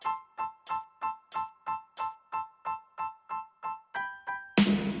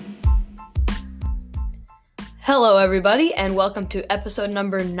Hello, everybody, and welcome to episode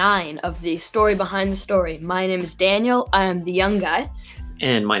number 9 of the Story Behind the Story. My name is Daniel. I am the young guy.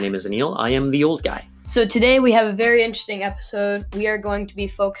 And my name is Anil. I am the old guy. So today we have a very interesting episode. We are going to be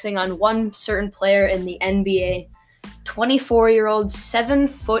focusing on one certain player in the NBA, 24-year-old,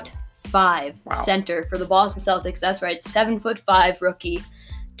 7'5" center for the Boston Celtics. That's right, 7'5" rookie,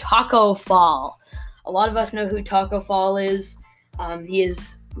 Tacko Fall. A lot of us know who Tacko Fall is. He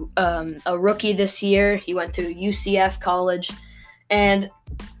is a rookie this year. He went to UCF college, and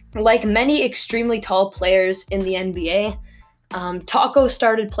like many extremely tall players in the NBA, Tacko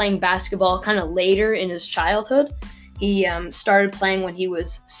started playing basketball kind of later in his childhood. He started playing when he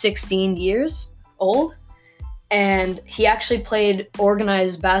was 16 years old, and he actually played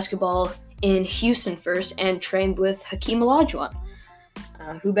organized basketball in Houston first and trained with Hakeem Olajuwon.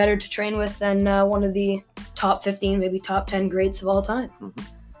 Who better to train with than one of the top 15, maybe top 10 greats of all time. Mm-hmm.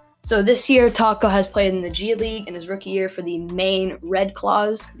 So this year, Tacko has played in the G League in his rookie year for the Maine Red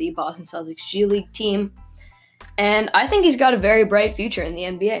Claws, the Boston Celtics G League team. And I think he's got a very bright future in the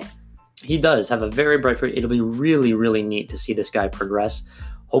NBA. He does have a very bright future. It'll be really, really neat to see this guy progress.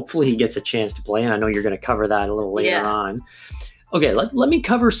 Hopefully he gets a chance to play, and I know you're going to cover that a little later on. Okay, let me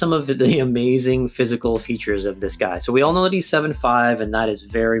cover some of the amazing physical features of this guy. So we all know that he's 7'5", and that is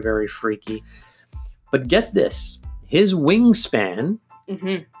very, very freaky. But get this, his wingspan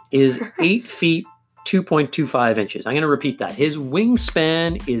is 8 feet, 2.25 inches. I'm going to repeat that. His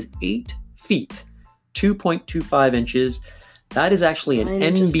wingspan is 8 feet, 2.25 inches. That is actually an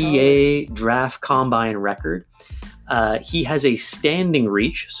NBA draft combine record. He has a standing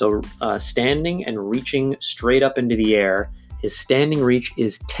reach, so standing and reaching straight up into the air. His standing reach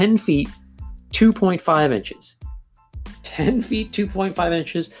is 10 feet, 2.5 inches. 10 feet, 2.5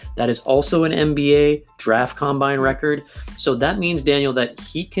 inches. That is also an NBA draft combine record. So that means, Daniel, that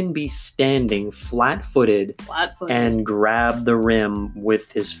he can be standing flat-footed and grab the rim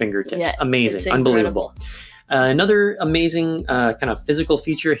with his fingertips. Yeah, amazing. Unbelievable. Another amazing kind of physical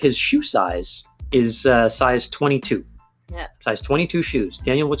feature, his shoe size is size 22. Yeah. Size 22 shoes.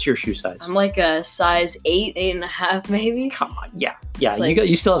 Daniel, what's your shoe size? I'm like a size 8, 8.5 maybe. Come on. Yeah. Like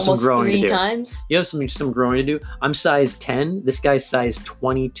you still have some growing to do. 3 times. You have some growing to do. I'm size 10. This guy's size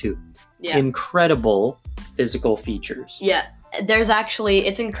 22. Yeah. Incredible physical features. Yeah.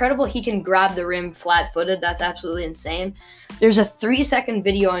 It's incredible he can grab the rim flat-footed. That's absolutely insane. There's a 3-second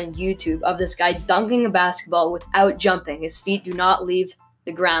video on YouTube of this guy dunking a basketball without jumping. His feet do not leave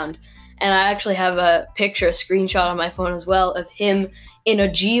the ground. And I actually have a screenshot on my phone as well, of him in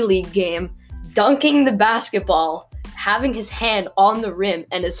a G League game, dunking the basketball, having his hand on the rim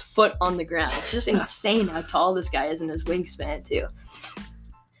and his foot on the ground. It's just insane how tall this guy is and his wingspan too.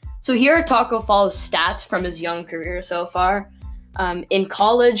 So here are Tacko Fall's stats from his young career so far. In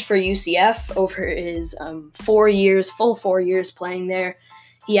college for UCF, over his 4 years, full 4 years playing there,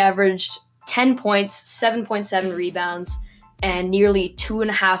 he averaged 10 points, 7.7 rebounds, and nearly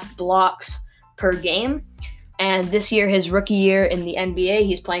 2.5 blocks per game. And this year, his rookie year in the NBA,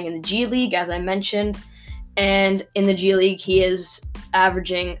 he's playing in the G League, as I mentioned. And in the G League, he is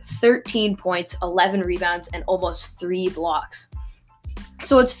averaging 13 points, 11 rebounds, and almost 3 blocks.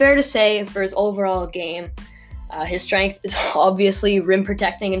 So it's fair to say, for his overall game, his strength is obviously rim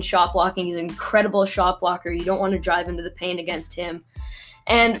protecting and shot blocking. He's an incredible shot blocker. You don't want to drive into the paint against him.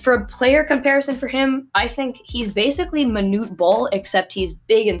 And for a player comparison for him, I think he's basically Manute Bol, except he's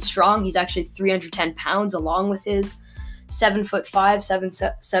big and strong. He's actually 310 pounds, along with his 7'5",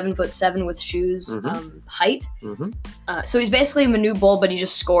 7'7" with shoes height. So he's basically Manute Bol, but he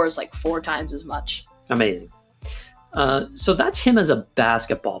just scores like 4 times as much. Amazing. So that's him as a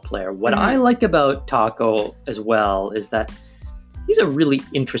basketball player. What I like about Tacko as well is that he's a really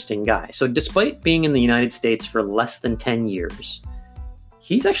interesting guy. So despite being in the United States for less than 10 years,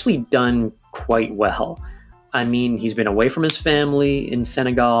 he's actually done quite well. I mean, he's been away from his family in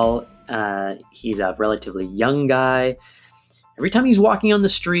Senegal. He's a relatively young guy. Every time he's walking on the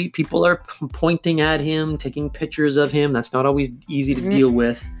street, people are pointing at him, taking pictures of him. That's not always easy to deal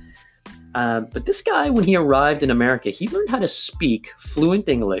with. But this guy, when he arrived in America, he learned how to speak fluent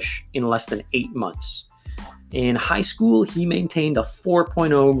English in less than 8 months. In high school, he maintained a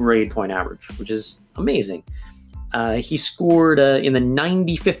 4.0 grade point average, which is amazing. He scored in the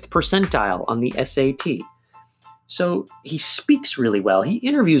 95th percentile on the SAT. So he speaks really well. He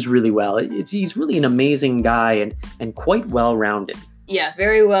interviews really well. He's really an amazing guy and quite well-rounded. Yeah,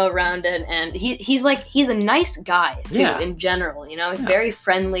 very well-rounded. And he's a nice guy, too, in general. You know, very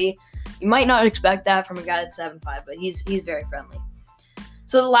friendly. You might not expect that from a guy that's 7'5", but he's very friendly.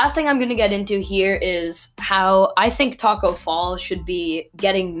 So the last thing I'm going to get into here is how I think Tacko Fall should be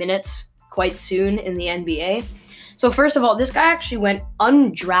getting minutes quite soon in the NBA. So first of all, this guy actually went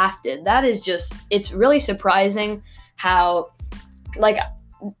undrafted. That is it's really surprising how, like,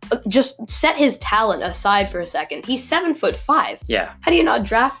 just set his talent aside for a second. He's 7'5". Yeah. How do you not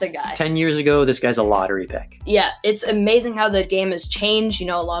draft a guy? 10 years ago, this guy's a lottery pick. Yeah, it's amazing how the game has changed.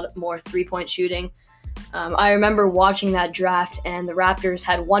 A lot more three-point shooting. I remember watching that draft, and the Raptors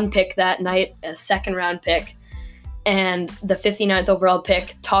had one pick that night, a second-round pick, and the 59th overall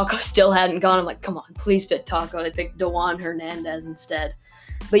pick, Tacko still hadn't gone. I'm like, come on, please pick Tacko. They picked DeJuan Hernandez instead.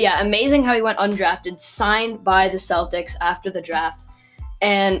 But yeah, amazing how he went undrafted, signed by the Celtics after the draft.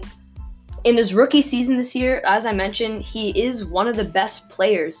 And in his rookie season this year, as I mentioned, he is one of the best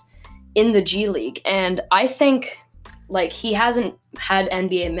players in the G League. And I think, he hasn't had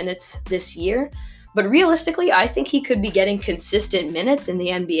NBA minutes this year, but realistically, I think he could be getting consistent minutes in the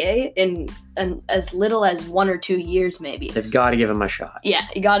NBA in as little as 1 or 2 years, maybe. They've got to give him a shot. Yeah,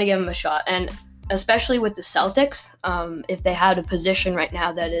 you got to give him a shot. And especially with the Celtics, if they had a position right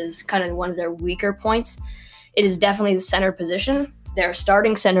now that is kind of one of their weaker points, it is definitely the center position. Their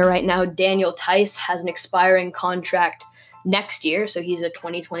starting center right now, Daniel Tice, has an expiring contract next year, so he's a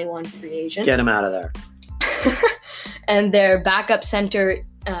 2021 free agent. Get him out of there. And their backup center,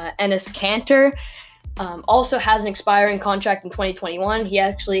 Enes Kanter, also has an expiring contract in 2021. He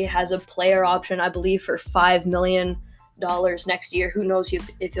actually has a player option, I believe, for $5 million next year. Who knows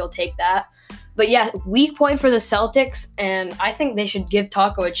if he'll take that. But yeah, weak point for the Celtics, and I think they should give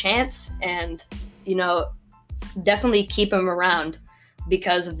Tacko a chance and, definitely keep him around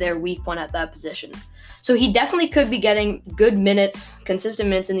because of their weak point at that position. So he definitely could be getting good minutes, consistent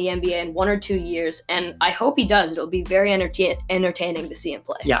minutes in the NBA in 1 or 2 years, and I hope he does. It'll be very entertaining to see him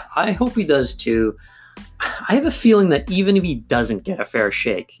play. Yeah, I hope he does too. I have a feeling that even if he doesn't get a fair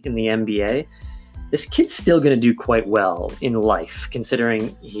shake in the NBA, this kid's still going to do quite well in life,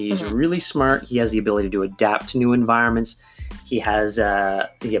 considering he's really smart. He has the ability to adapt to new environments. He has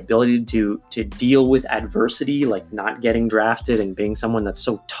the ability to deal with adversity, like not getting drafted and being someone that's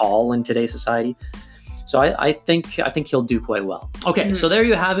so tall in today's society. So I think he'll do quite well. Okay, so there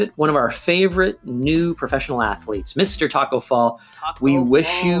you have it. One of our favorite new professional athletes, Mr. Tacko Fall. We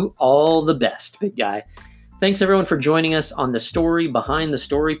wish you all the best, big guy. Thanks, everyone, for joining us on The Story Behind the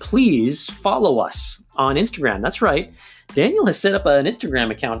Story. Please follow us on Instagram. That's right. Daniel has set up an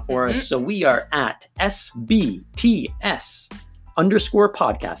Instagram account for us, so we are at SBTS_podcast. I'm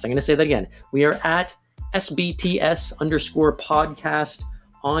going to say that again. We are at SBTS_podcast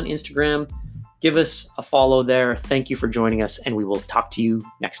on Instagram. Give us a follow there. Thank you for joining us, and we will talk to you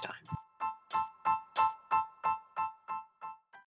next time.